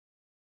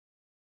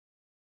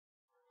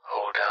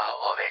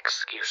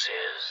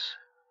excuses.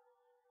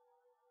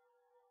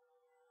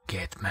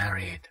 Get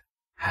married,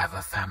 have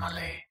a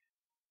family,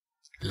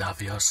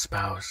 love your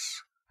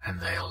spouse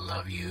and they'll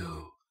love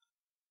you.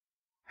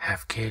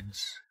 Have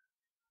kids,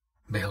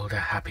 build a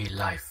happy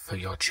life for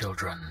your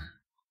children.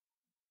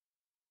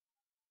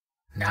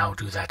 Now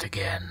do that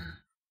again.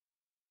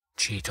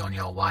 Cheat on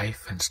your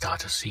wife and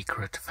start a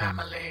secret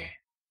family.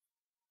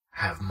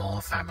 Have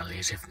more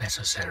families if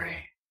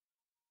necessary.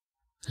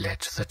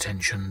 Let the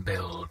tension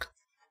build.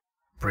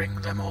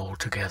 Bring them all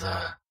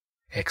together.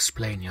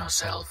 Explain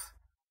yourself.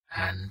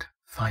 And,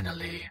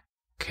 finally,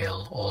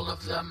 kill all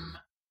of them.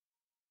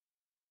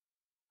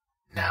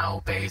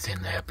 Now bathe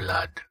in their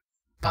blood.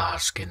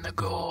 Bask in the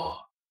gore.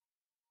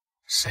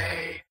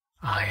 Say,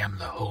 I am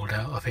the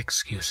holder of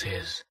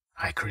excuses.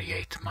 I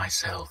create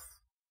myself.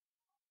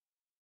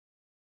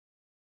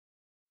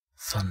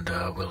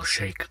 Thunder will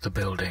shake the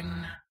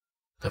building.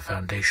 The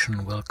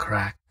foundation will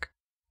crack.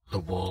 The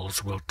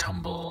walls will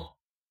tumble.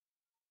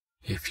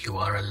 If you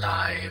are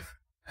alive,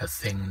 a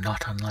thing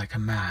not unlike a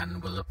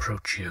man will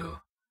approach you.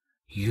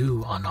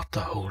 You are not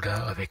the holder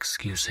of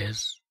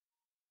excuses.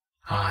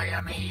 I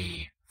am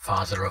he,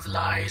 father of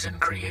lies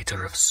and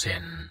creator of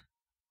sin.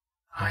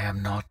 I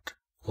am not,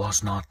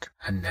 was not,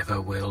 and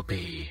never will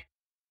be.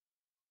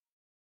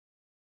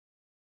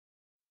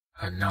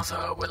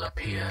 Another will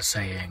appear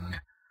saying,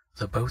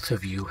 the both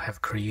of you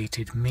have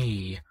created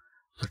me,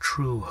 the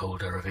true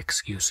holder of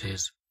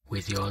excuses,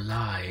 with your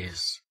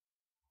lies.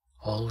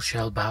 All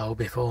shall bow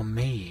before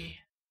me.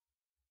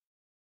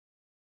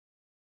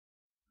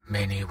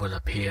 Many will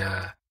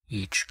appear,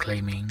 each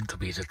claiming to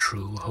be the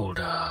true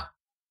holder.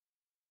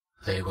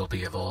 They will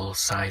be of all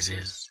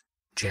sizes,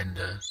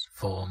 genders,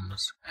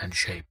 forms, and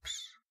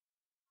shapes.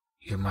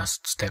 You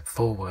must step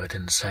forward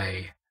and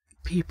say,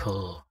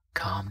 people,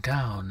 calm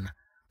down.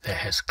 There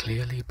has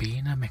clearly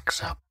been a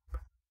mix-up.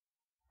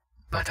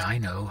 But I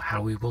know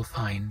how we will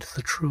find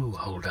the true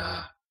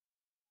holder.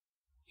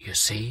 You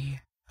see,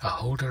 a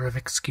holder of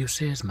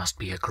excuses must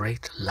be a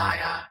great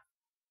liar.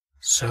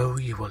 So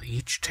you will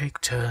each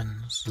take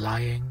turns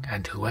lying,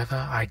 and whoever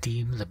I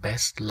deem the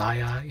best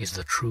liar is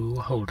the true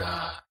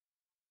holder.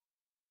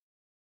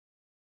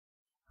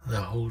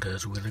 The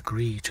holders will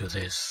agree to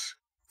this,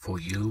 for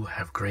you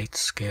have great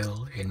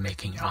skill in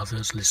making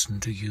others listen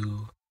to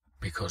you,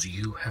 because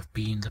you have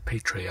been the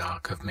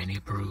patriarch of many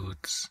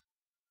broods.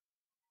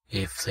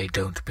 If they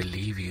don't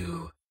believe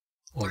you,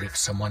 or if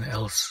someone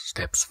else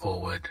steps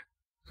forward,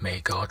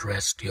 may God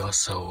rest your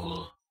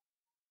soul.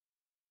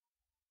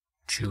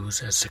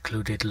 Choose a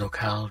secluded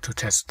locale to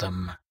test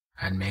them,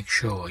 and make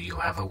sure you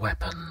have a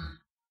weapon.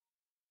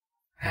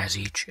 As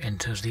each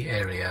enters the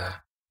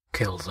area,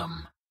 kill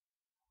them.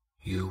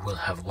 You will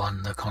have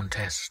won the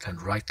contest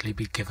and rightly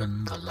be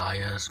given the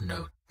liar's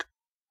note.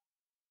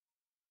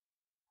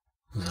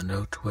 The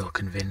note will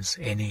convince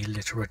any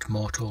literate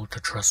mortal to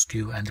trust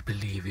you and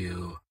believe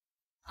you,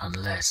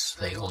 unless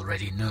they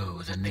already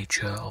know the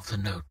nature of the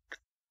note.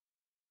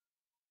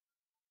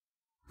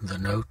 The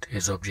note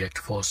is Object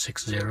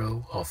 460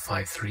 of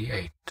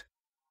 538.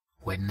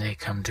 When they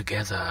come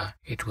together,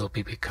 it will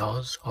be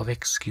because of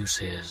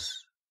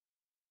excuses.